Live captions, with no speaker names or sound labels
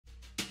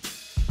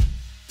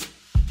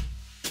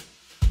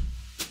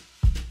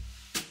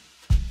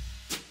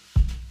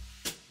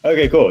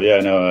Okay, cool.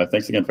 Yeah, no,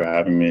 thanks again for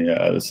having me.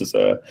 This is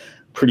a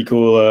pretty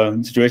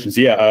cool situation.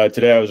 So yeah,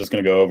 today I was just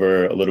going to go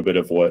over a little bit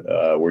of what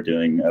we're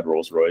doing at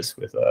Rolls-Royce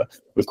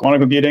with quantum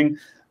computing.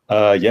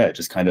 Yeah,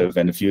 just kind of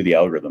and a few of the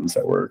algorithms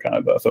that we're kind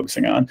of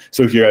focusing on.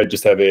 So here I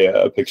just have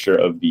a picture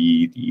of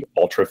the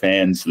Ultra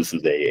fans. This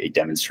is a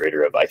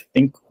demonstrator of I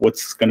think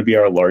what's going to be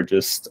our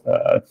largest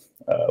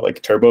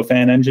like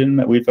turbofan engine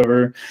that we've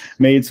ever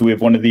made. So we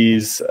have one of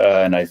these,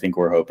 and I think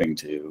we're hoping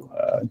to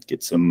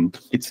get some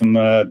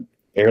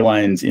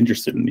airlines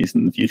interested in these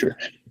in the future.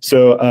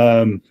 So,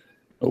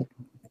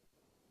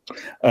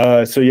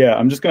 oh, so yeah,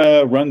 I'm just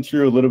gonna run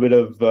through a little bit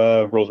of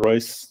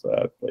Rolls-Royce,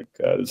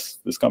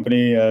 this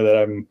company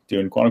that I'm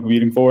doing quantum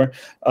computing for,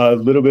 a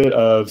little bit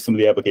of some of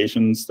the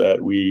applications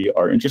that we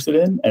are interested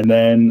in, and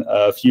then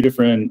a few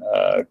different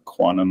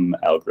quantum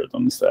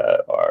algorithms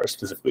that are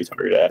specifically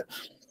targeted at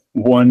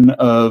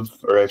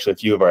or actually a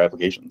few of our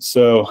applications.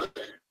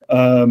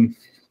 Um,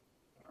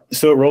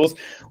 so at Rolls,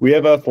 we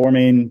have four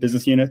main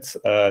business units.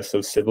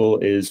 So civil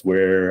is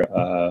where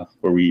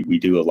we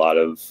do a lot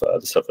of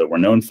the stuff that we're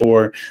known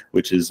for,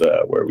 which is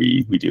where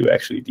we do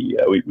actually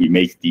we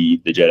make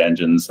the jet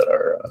engines that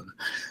are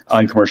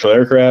on commercial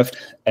aircraft,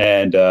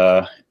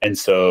 so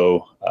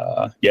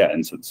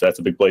that's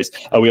a big place.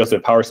 We also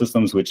have power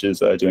systems, which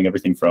is doing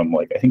everything from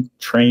like I think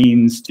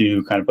trains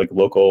to kind of like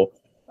local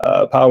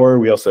power.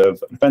 We also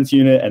have a defense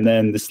unit, and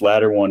then this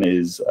latter one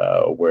is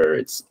where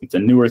it's a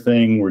newer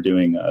thing. We're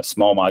doing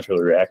small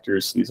modular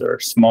reactors. These are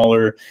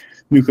smaller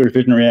nuclear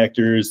fission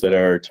reactors that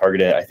are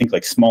targeted, I think,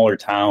 like smaller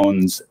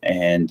towns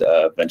and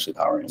eventually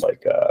powering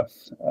like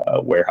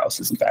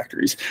warehouses and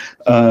factories.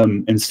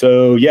 And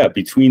so, yeah,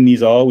 between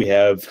these all, we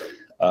have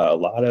a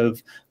lot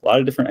of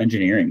different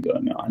engineering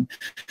going on.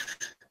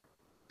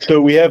 So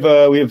we have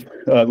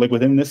like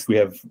within this we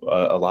have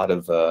a lot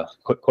of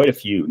quite a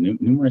few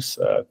numerous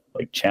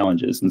like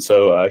challenges, and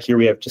so here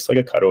we have just like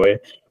a cutaway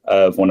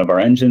of one of our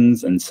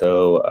engines, and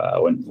so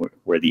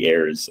where the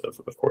air is of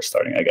course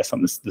starting, I guess,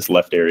 on this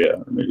left area,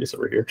 or maybe it's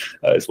over here,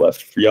 is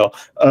left for y'all,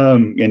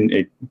 and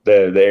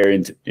the air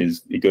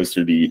it goes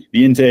through the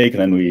intake, and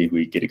then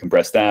we get it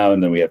compressed down,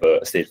 and then we have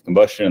a state of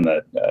combustion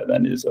that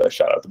then is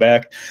shot out the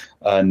back.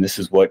 And this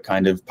is what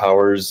kind of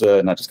powers,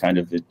 not just kind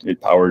of,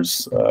 it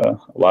powers a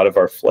lot of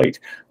our flight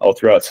all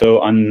throughout. So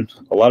on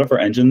a lot of our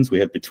engines,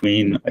 we have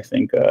between, I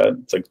think,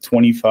 it's like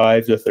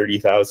 25 to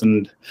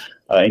 30,000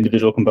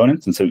 individual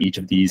components. And so each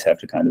of these have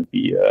to kind of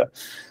be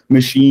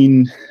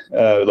machined,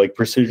 like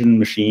precision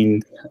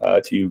machined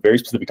to very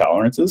specific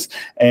tolerances.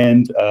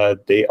 And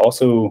they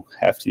also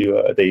have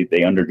to,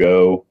 they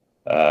undergo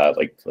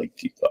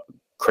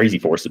crazy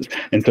forces.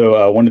 And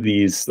so one of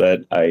these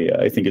that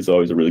I think is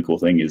always a really cool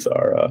thing is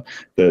our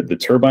the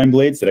turbine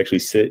blades that actually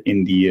sit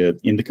in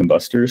the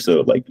combustor.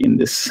 So like in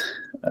this,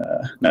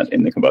 not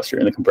in the combustor,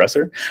 in the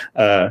compressor.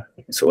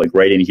 So like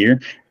right in here,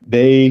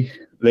 they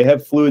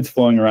have fluids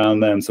flowing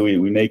around them. So we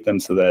make them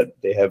so that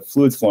they have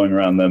fluids flowing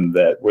around them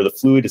where the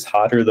fluid is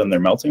hotter than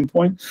their melting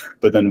point,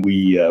 but then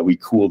we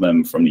cool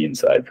them from the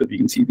inside. So you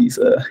can see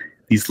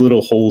these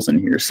little holes in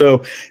here.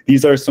 So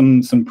these are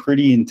some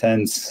pretty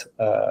intense,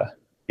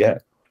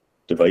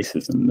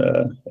 devices, and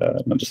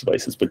not just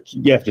devices, but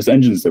yeah, just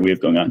engines that we have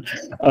going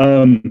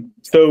on.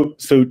 So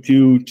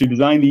to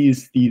design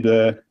these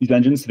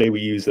engines today,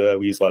 we use a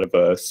lot of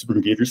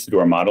supercomputers to do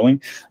our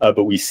modeling,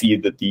 but we see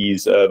that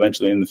these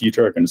eventually in the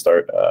future are going to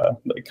start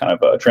like kind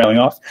of trailing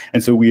off,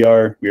 and so we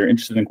are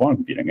interested in quantum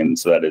computing, and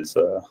so that is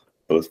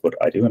both what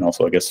I do and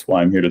also I guess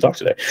why I'm here to talk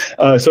today.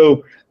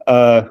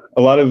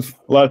 A lot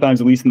of times,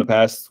 at least in the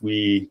past,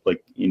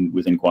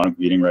 within quantum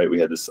computing, right, we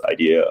had this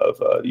idea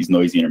of these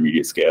noisy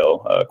intermediate scale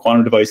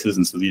quantum devices,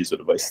 and so these are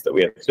devices that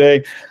we have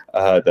today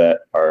that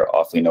are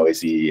awfully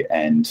noisy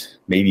and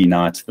maybe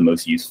not the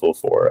most useful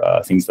for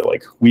things that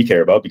like we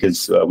care about,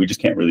 because we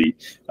just can't really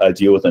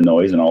deal with the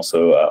noise, and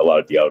also a lot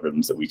of the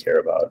algorithms that we care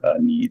about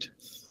need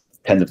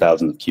tens of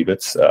thousands of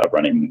qubits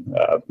running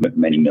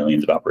many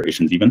millions of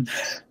operations even.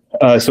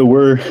 So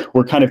we're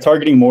kind of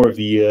targeting more of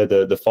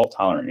the fault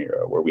tolerant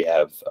era, where we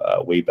have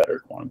way better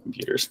quantum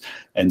computers,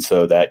 and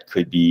so that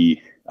could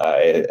be.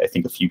 I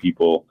think a few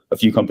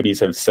companies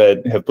have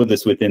put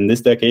this within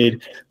this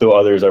decade, though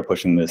others are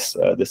pushing this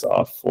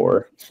off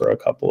for a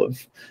couple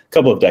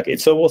of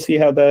decades. So we'll see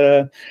how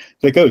that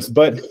goes.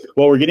 But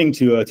while we're getting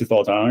to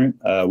fault tolerant,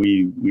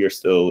 we are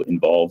still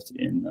involved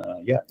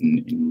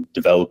in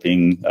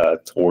developing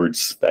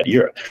towards that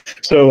era.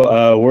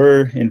 So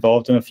we're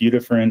involved in a few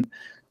different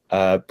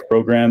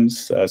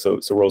programs. So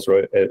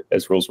Rolls-Royce,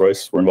 as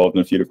Rolls-Royce, we're involved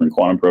in a few different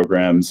quantum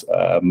programs.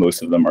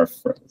 Most of them are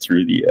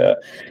through the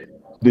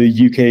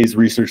UK's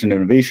Research and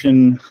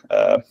Innovation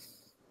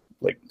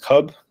like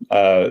hub,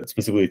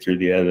 specifically through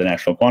the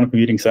National Quantum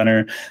Computing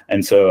Center.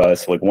 And so,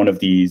 so like one of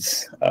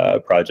these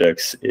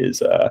projects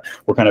is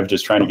we're kind of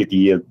just trying to get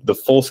the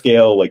full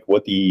scale, like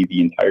what the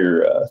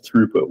entire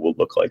throughput will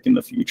look like in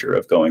the future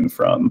of going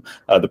from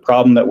the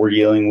problem that we're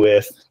dealing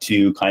with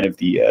to kind of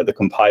the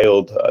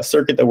compiled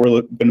circuit that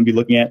we're going to be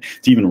looking at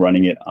to even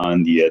running it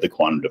on the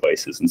quantum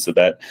devices. And so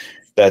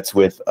that's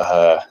with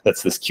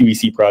that's this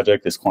QEC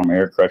project, this quantum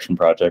error correction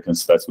project, and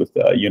so that's with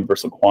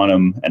Universal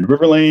Quantum and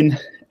Riverlane.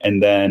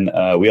 And then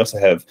we also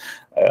have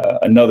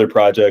another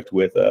project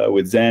with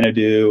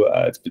Xanadu.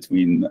 It's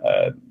between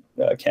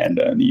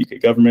Canada and the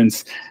UK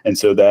governments, and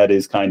so that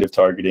is kind of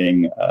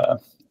targeting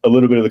a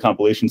little bit of the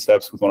compilation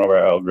steps with one of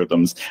our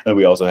algorithms. And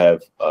we also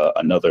have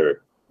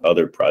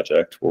other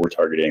project where we're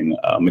targeting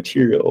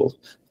material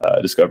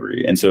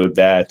discovery. And so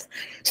that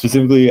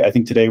specifically, I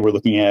think today we're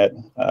looking at,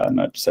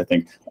 not just I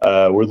think,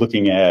 we're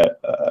looking at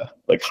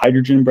like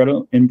hydrogen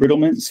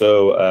embrittlement.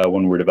 So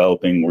when we're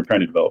trying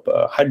to develop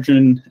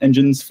hydrogen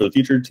engines for the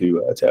future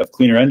to have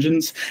cleaner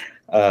engines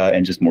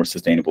and just more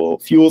sustainable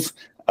fuels,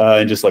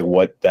 and just like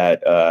what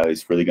that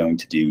is really going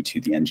to do to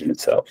the engine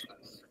itself.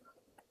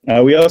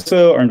 We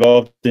also are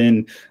involved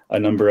in a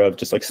number of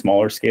just like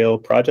smaller scale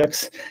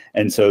projects.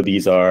 And so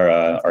these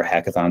are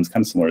hackathons,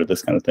 kind of similar to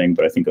this kind of thing,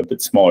 but I think a bit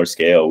smaller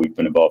scale. We've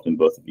been involved in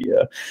both of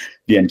the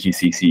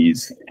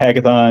NQCC's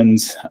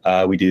hackathons.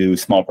 We do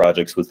small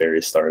projects with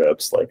various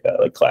startups like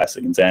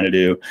Classic and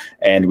Xanadu.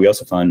 And we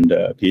also fund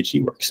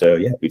PhD work. So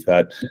yeah, we've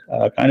got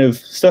kind of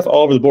stuff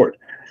all over the board.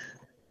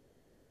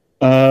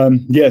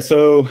 Yeah,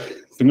 so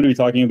I'm going to be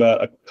talking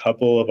about a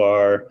couple of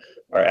our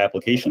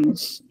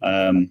applications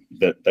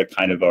that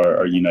kind of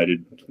are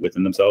united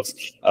within themselves.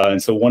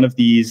 And so one of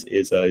these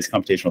is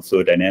computational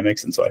fluid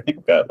dynamics. And so I think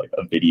I've got like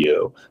a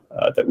video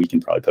that we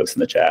can probably post in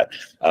the chat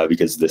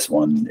because this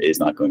one is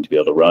not going to be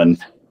able to run.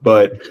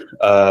 But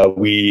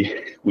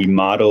we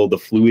model the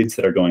fluids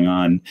that are going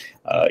on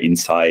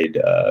inside,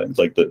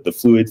 like the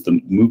fluids,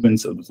 the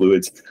movements of the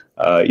fluids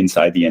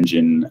inside the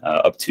engine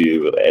up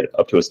to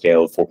a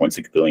scale of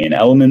 4.6 billion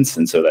elements.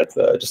 And so that's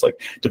just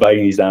like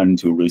dividing these down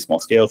into a really small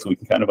scale, so we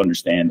can kind of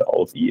understand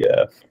all of the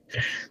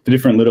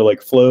different little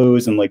like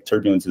flows and like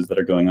turbulences that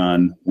are going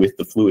on with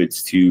the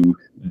fluids to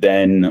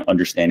then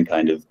understand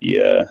kind of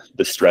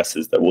the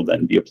stresses that will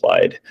then be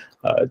applied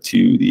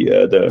to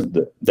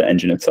the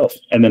engine itself,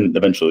 and then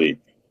eventually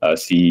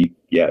see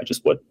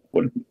just what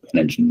an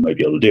engine might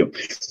be able to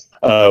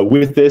do.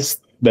 With this,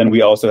 then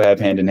we also have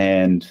hand in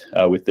hand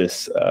with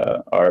this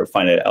our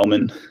finite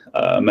element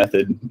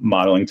method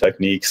modeling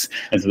techniques,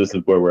 and so this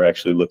is where we're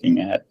actually looking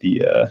at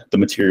the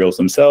materials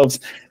themselves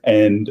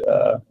and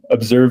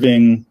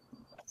observing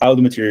how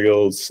the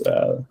materials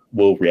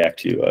will react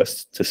to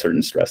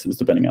certain stresses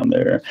depending on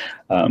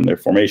their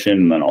formation,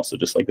 and then also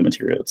just like the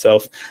material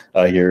itself.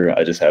 Here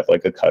I just have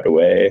like a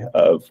cutaway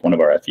of one of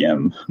our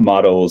FEM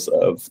models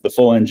of the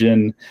full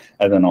engine,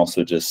 and then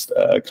also just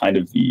kind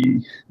of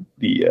the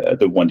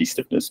 1D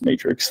stiffness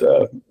matrix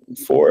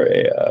for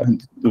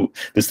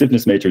the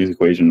stiffness matrix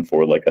equation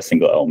for like a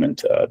single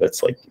element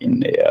that's like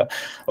in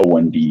a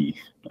 1D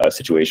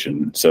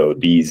situation. So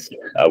these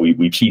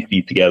we piece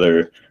these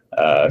together.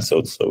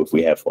 So if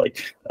we have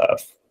like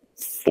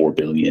 4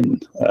 billion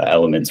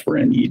elements, we're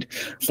going to need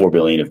 4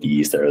 billion of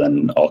these that are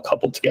then all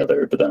coupled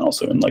together, but then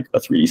also in like a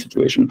 3D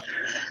situation.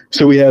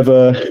 So we have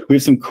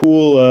some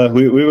cool,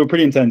 we have a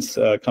pretty intense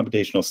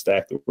computational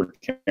stack that we're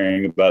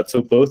caring about.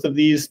 So both of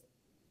these,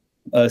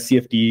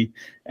 CFD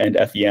and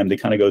FEM, they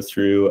kind of go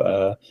through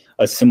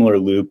a similar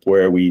loop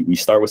where we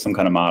start with some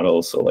kind of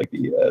model, so like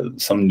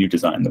some new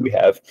design that we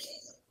have.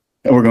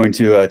 And we're going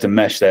to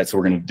mesh that, so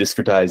we're going to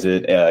discretize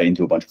it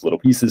into a bunch of little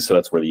pieces. So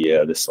that's where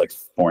this like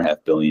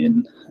 4.5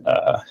 billion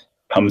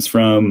comes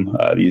from.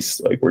 These,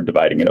 like, we're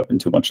dividing it up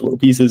into a bunch of little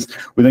pieces.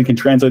 We then can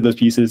translate those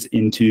pieces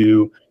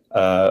into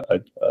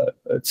a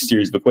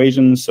series of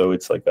equations. So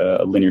it's like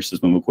a linear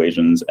system of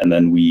equations, and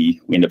then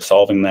we end up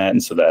solving that.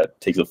 And so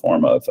that takes the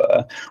form of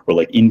we're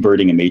like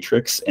inverting a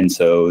matrix, and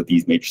so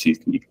these matrices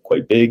can be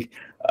quite big.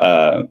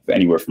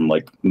 Anywhere from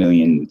like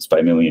millions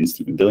by millions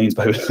to even billions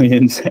by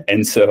billions,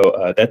 and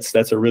so that's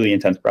a really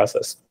intense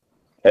process.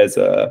 As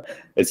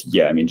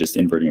yeah, I mean, just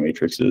inverting a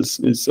matrix is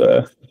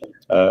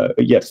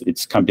yes,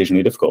 it's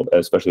computationally difficult,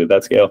 especially at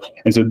that scale.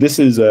 And so this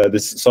is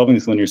solving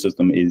this linear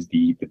system is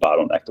the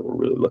bottleneck that we're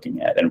really looking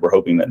at, and we're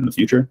hoping that in the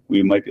future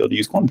we might be able to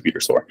use quantum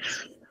computer store.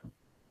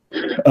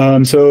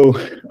 So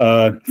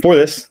for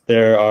this,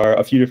 there are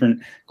a few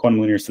different quantum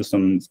linear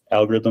systems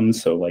algorithms,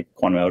 so like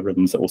quantum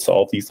algorithms that will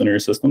solve these linear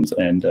systems.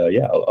 And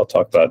yeah, I'll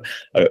talk about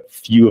a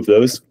few of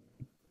those.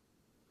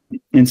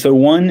 And so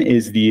one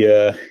is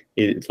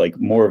it's like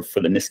more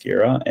for the NISQ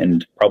era,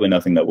 and probably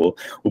nothing that we'll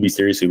be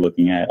seriously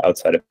looking at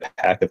outside of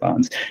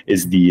hackathons,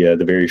 is the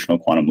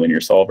variational quantum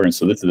linear solver. And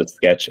so this is a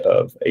sketch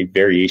of a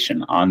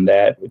variation on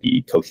that with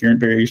the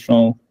coherent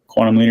variational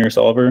quantum linear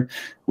solver,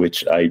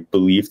 which I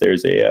believe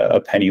there's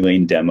a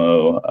PennyLane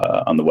demo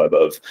on the web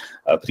of,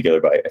 put together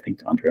by, I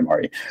think, Andre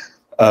Amari.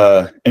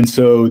 And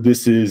so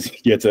this is,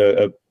 yeah, it's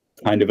a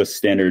kind of a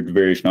standard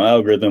variational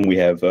algorithm. We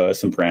have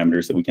some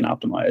parameters that we can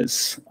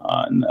optimize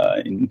on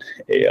in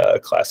a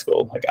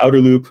classical like outer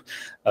loop.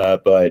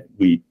 But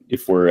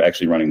if we're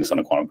actually running this on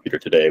a quantum computer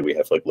today, we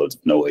have like loads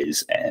of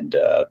noise and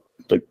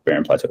like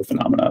barren plateau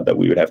phenomena that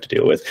we would have to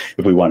deal with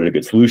if we wanted a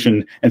good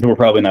solution. And so we're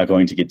probably not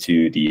going to get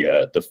to the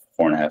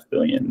 4.5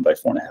 billion by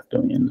 4.5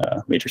 billion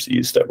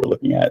matrices that we're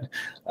looking at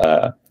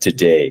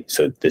today.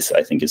 So this,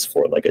 I think, is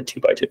for like a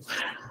 2x2.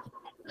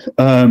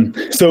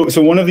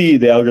 So one of the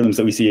algorithms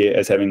that we see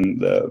as having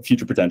the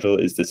future potential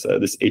is this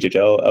this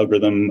HHL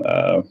algorithm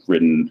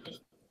written,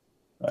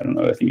 I don't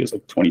know, I think it was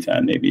like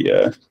 2010, maybe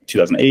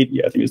 2008.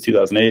 Yeah, I think it was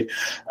 2008.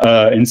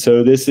 And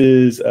so this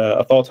is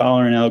a fault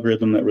tolerant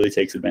algorithm that really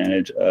takes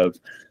advantage of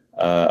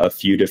a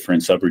few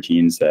different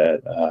subroutines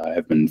that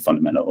have been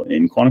fundamental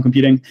in quantum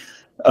computing.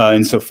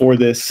 And so for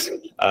this,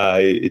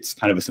 it's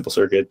kind of a simple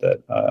circuit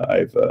that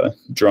I've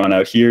drawn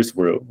out here.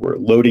 So we're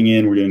loading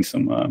in, we're doing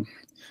some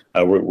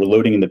we're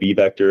loading in the B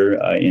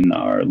vector in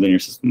our linear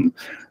system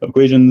of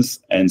equations.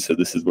 And so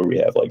this is where we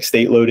have like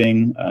state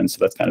loading. And so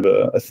that's kind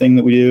of a thing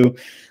that we do.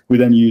 We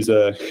then use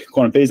a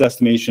quantum phase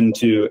estimation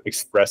to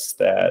express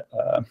that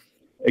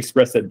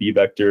B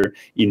vector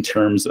in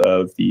terms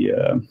of the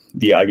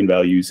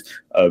eigenvalues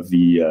of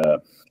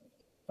the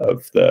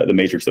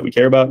matrix that we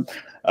care about.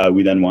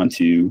 We then want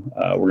to,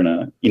 we're going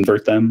to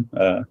invert them,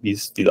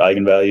 these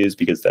eigenvalues,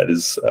 because that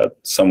is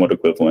somewhat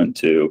equivalent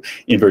to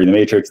inverting the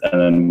matrix, and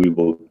then we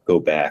will go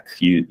back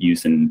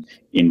use an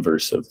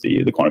inverse of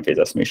the quantum phase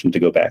estimation to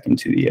go back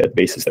into the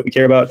basis that we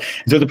care about.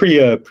 So it's a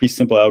pretty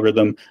simple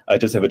algorithm. It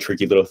does have a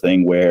tricky little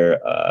thing where,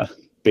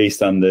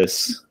 based on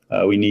this,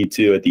 we need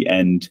to, at the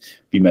end,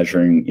 be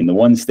measuring in the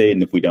one state,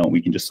 and if we don't,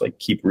 we can just like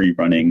keep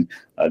rerunning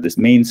this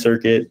main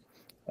circuit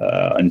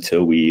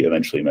until we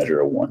eventually measure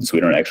a 1. So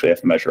we don't actually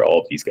have to measure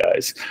all of these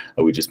guys.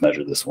 We just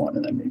measure this one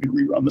and then maybe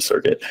rerun the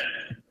circuit.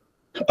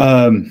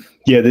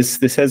 Yeah,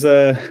 this has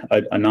a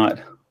not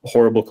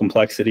horrible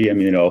complexity. I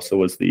mean, it also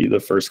was the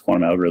first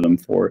quantum algorithm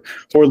for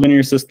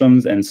linear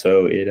systems, and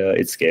so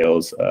it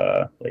scales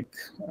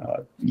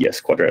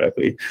yes,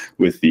 quadratically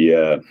with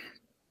the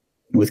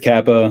with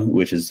kappa,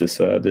 which is it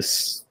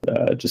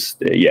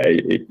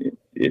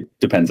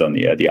depends on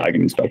the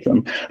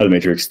eigenspectrum of the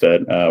matrix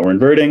that we're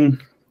inverting.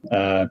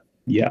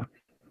 Yeah.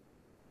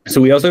 So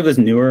we also have this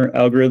newer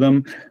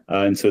algorithm,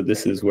 and so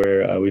this is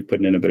where we've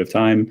put in a bit of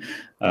time,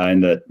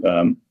 and that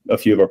a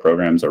few of our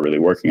programs are really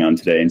working on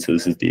today. And so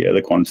this is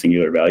the quantum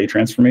singular value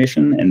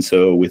transformation. And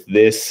so with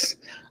this,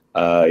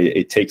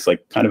 it takes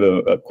like kind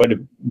of quite a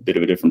bit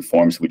of a different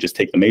form. So we just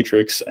take the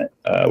matrix,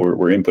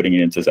 we're inputting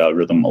it into this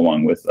algorithm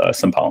along with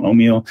some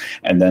polynomial,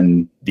 and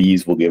then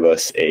these will give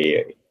us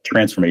a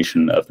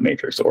transformation of the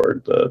matrix,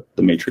 or the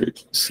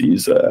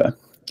matrices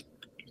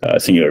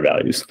singular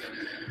values.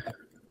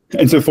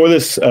 And so for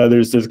this,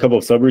 there's a couple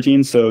of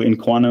subroutines. So in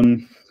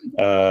quantum,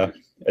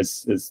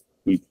 as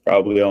we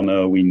probably all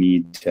know, we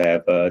need to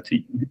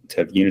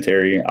have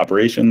unitary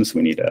operations.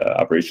 We need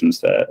operations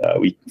that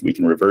we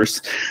can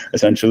reverse,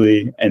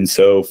 essentially. And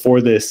so for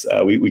this,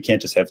 we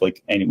can't just have we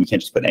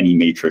can't just put any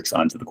matrix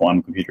onto the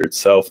quantum computer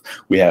itself.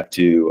 We have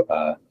to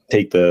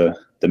take the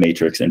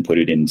matrix and put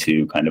it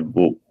into kind of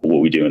what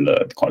we do in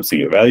the quantum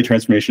singular value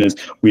transformation is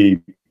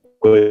we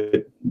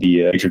put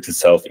the matrix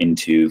itself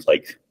into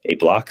like a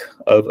block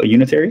of a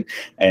unitary.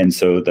 And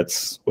so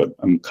that's what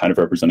I'm kind of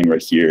representing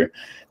right here.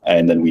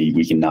 And then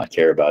we can not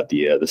care about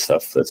the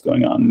stuff that's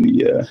going on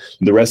in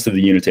the rest of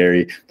the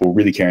unitary, but we're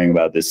really caring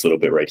about this little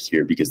bit right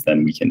here, because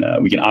then we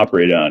can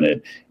operate on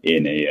it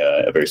in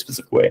a very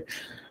specific way.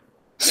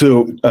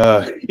 So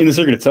in the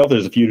circuit itself,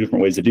 there's a few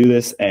different ways to do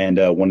this, and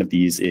one of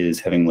these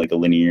is having like a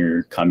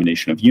linear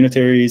combination of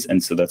unitaries,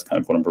 and so that's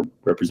kind of what I'm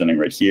representing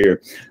right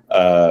here,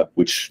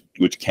 which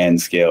can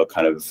scale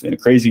kind of in a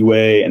crazy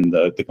way, and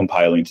the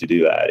compiling to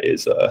do that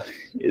is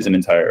an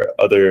entire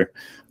other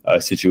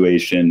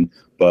situation.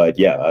 But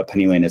yeah,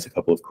 PennyLane has a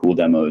couple of cool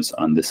demos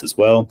on this as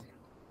well.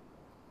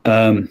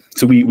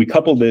 So we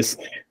couple this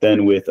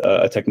then with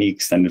a technique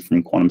extended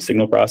from quantum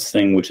signal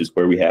processing, which is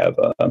where we have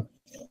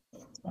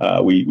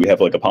we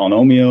have like a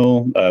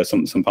polynomial,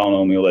 some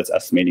polynomial that's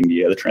estimating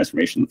the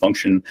transformation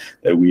function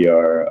that we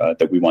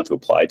want to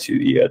apply to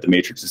the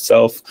matrix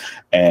itself,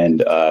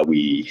 and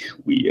we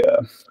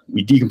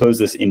decompose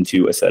this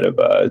into a set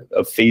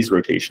of phase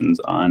rotations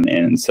on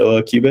an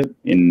ancilla qubit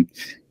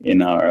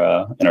in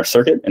our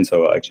circuit. And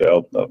so actually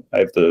I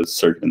have the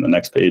circuit in the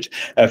next page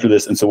after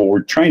this. And so what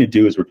we're trying to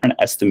do is we're trying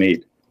to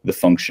estimate the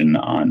function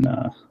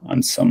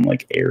on some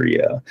like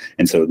area,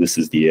 and so this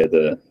is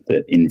the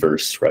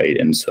inverse, right?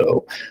 And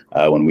so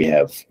when we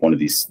have one of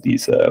these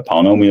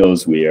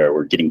polynomials,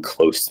 we're getting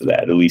close to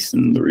that, at least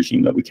in the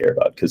regime that we care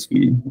about, because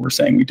we're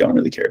saying we don't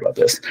really care about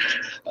this.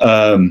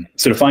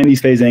 So to find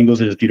these phase angles,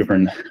 there's a few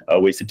different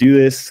ways to do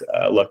this.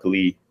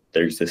 Luckily,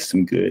 there's just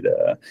some good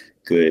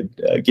good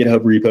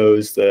GitHub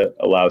repos that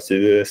allow us to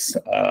do this.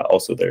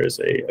 Also, there's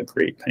a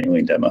great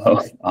PennyLane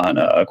demo on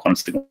quantum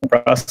signal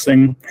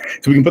processing.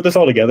 So we can put this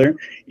all together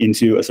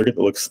into a circuit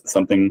that looks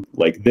something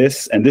like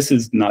this. And this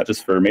is not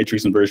just for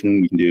matrix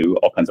inversion. We can do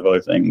all kinds of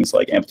other things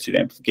like amplitude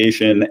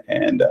amplification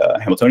and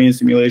Hamiltonian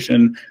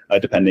simulation,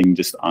 depending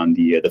just on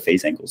the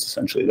phase angles,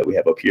 essentially, that we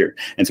have up here.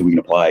 And so we can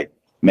apply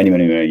many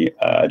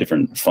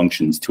different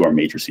functions to our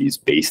matrices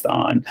based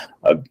on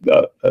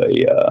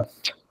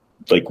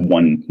like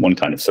one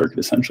kind of circuit,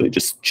 essentially,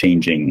 just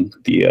changing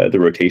the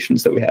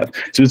rotations that we have.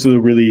 So this is a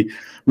really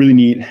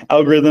neat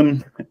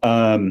algorithm.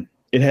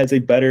 It has a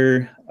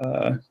better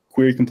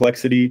query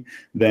complexity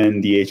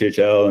than the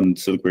HHL, and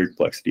so the query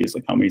complexity is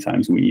like how many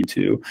times we need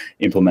to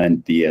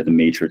implement the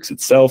matrix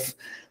itself.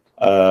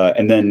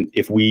 And then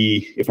if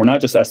we're not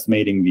just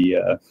estimating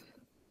the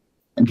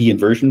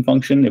inversion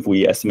function, if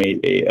we estimate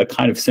a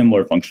kind of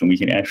similar function, we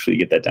can actually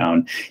get that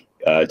down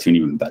to an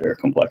even better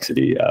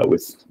complexity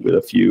with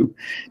a few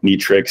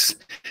neat tricks.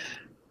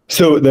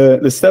 So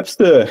the steps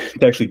to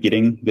actually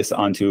getting this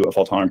onto a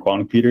fault-tolerant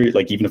quantum computer,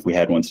 like even if we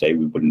had one today,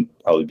 we wouldn't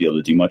probably be able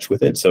to do much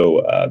with it.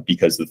 So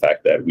because of the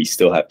fact that we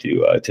still have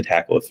to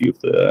tackle a few of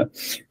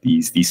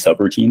these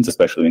subroutines,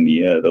 especially in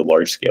the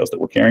large scales that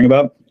we're caring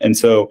about. And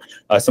so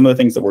some of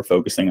the things that we're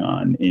focusing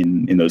on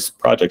in those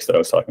projects that I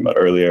was talking about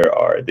earlier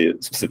are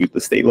specifically the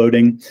state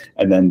loading,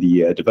 and then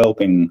the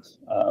developing.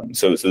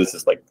 So this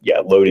is like,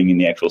 loading in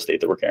the actual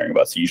state that we're caring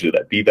about. So usually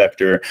that B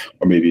vector,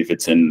 or maybe if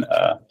it's in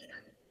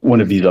one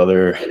of these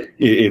other,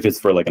 if it's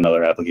for like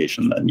another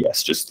application, then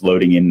yes, just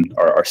loading in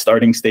our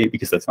starting state,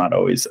 because that's not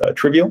always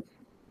trivial.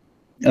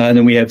 And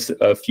then we have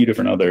a few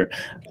different other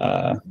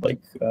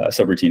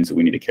subroutines that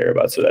we need to care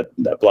about. So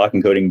that block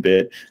encoding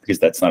bit, because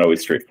that's not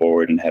always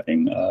straightforward, and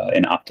having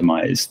an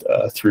optimized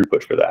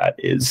throughput for that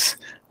is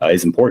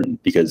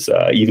important, because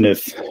even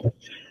if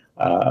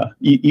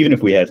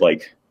we had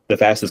like the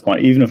fastest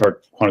quantum, even if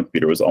our quantum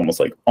computer was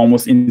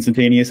almost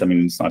instantaneous, I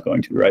mean, it's not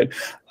going to, right?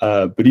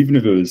 But even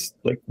if it was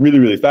like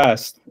really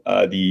fast,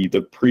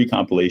 the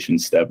pre-compilation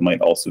step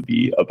might also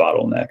be a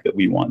bottleneck that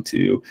we want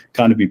to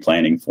kind of be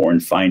planning for,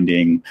 and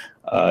finding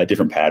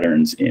different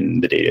patterns in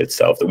the data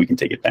itself that we can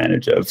take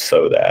advantage of,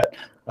 so that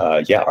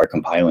our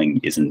compiling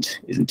isn't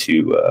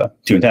too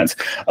intense.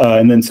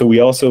 And then so we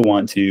also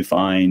want to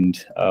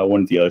find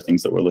one of the other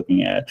things that we're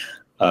looking at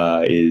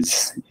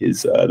is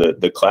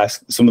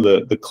some of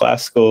the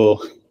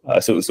classical.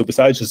 So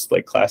besides just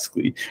like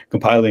classically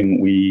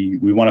compiling, we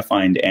want to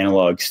find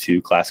analogs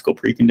to classical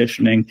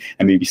preconditioning,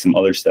 and maybe some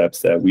other steps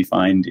that we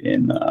find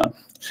in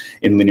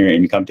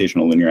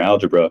computational linear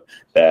algebra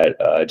that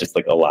just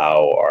like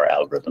allow our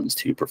algorithms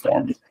to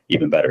perform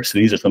even better. So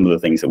these are some of the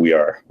things that we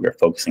are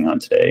focusing on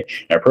today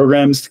in our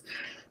programs.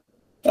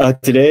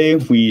 Today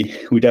we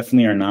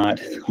definitely are not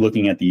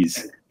looking at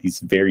these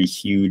very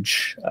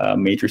huge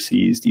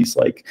matrices, these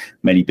like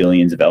many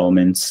billions of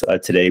elements.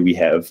 Today we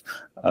have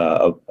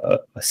a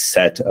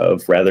set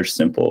of rather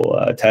simple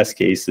test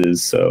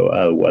cases.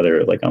 So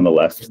whether like on the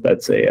left,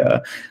 that's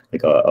a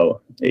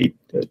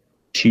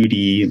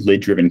 2D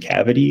lid-driven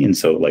cavity, and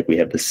so like we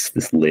have this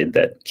lid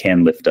that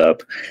can lift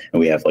up, and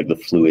we have like the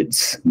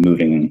fluids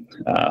moving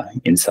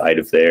inside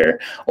of there.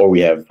 Or we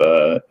have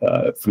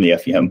from the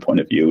FEM point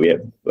of view, we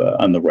have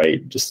on the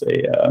right just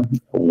a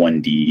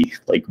 1D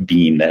like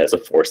beam that has a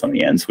force on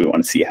the end. So we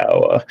want to see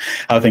how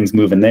things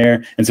move in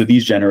there. And so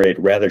these generate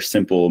rather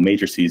simple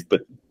matrices,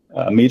 but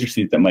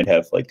matrices that might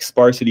have like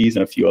sparsities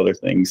and a few other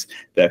things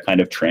that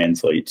kind of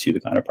translate to the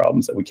kind of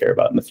problems that we care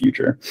about in the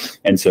future.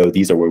 And so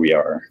these are where we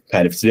are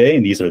kind of today,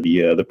 and these are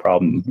the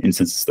problem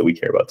instances that we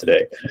care about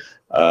today.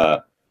 I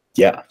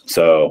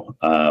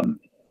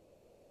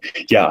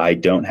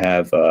don't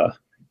have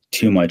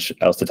too much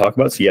else to talk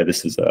about. So yeah,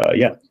 this is I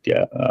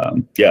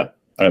don't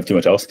have too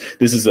much else.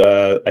 This is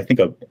I think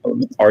an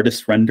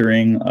artist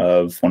rendering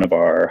of one of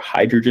our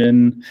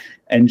hydrogen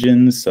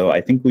engines. So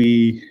I think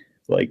we,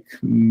 like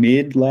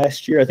mid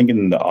last year, I think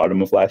in the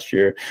autumn of last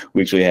year,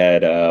 we actually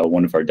had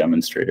one of our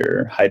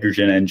demonstrator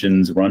hydrogen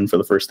engines run for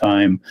the first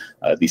time,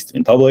 at least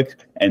in public.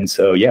 And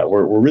so yeah,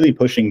 we're really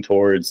pushing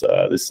towards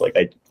this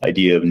like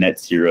idea of net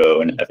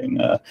zero and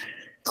having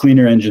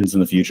cleaner engines in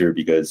the future,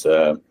 because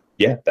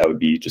that would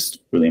be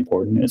just really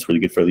important, and it's really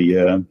good for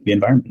the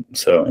environment,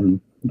 so, and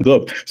the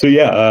globe. So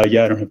I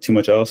don't have too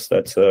much else.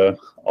 That's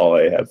all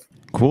I have.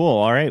 Cool.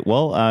 All right.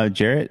 Well,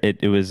 Jarrett,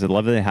 it was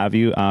lovely to have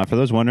you. For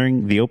those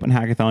wondering, the Open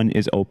Hackathon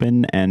is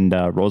open, and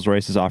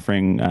Rolls-Royce is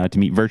offering to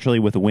meet virtually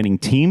with a winning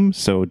team.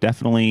 So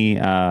definitely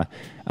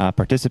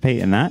participate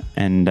in that.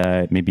 And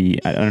maybe,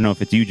 I don't know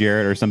if it's you,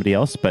 Jarrett, or somebody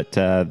else, but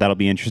that'll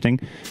be interesting.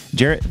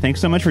 Jarrett, thanks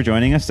so much for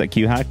joining us at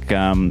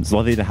QHack. It's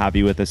lovely to have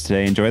you with us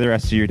today. Enjoy the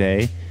rest of your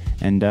day.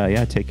 And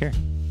take care.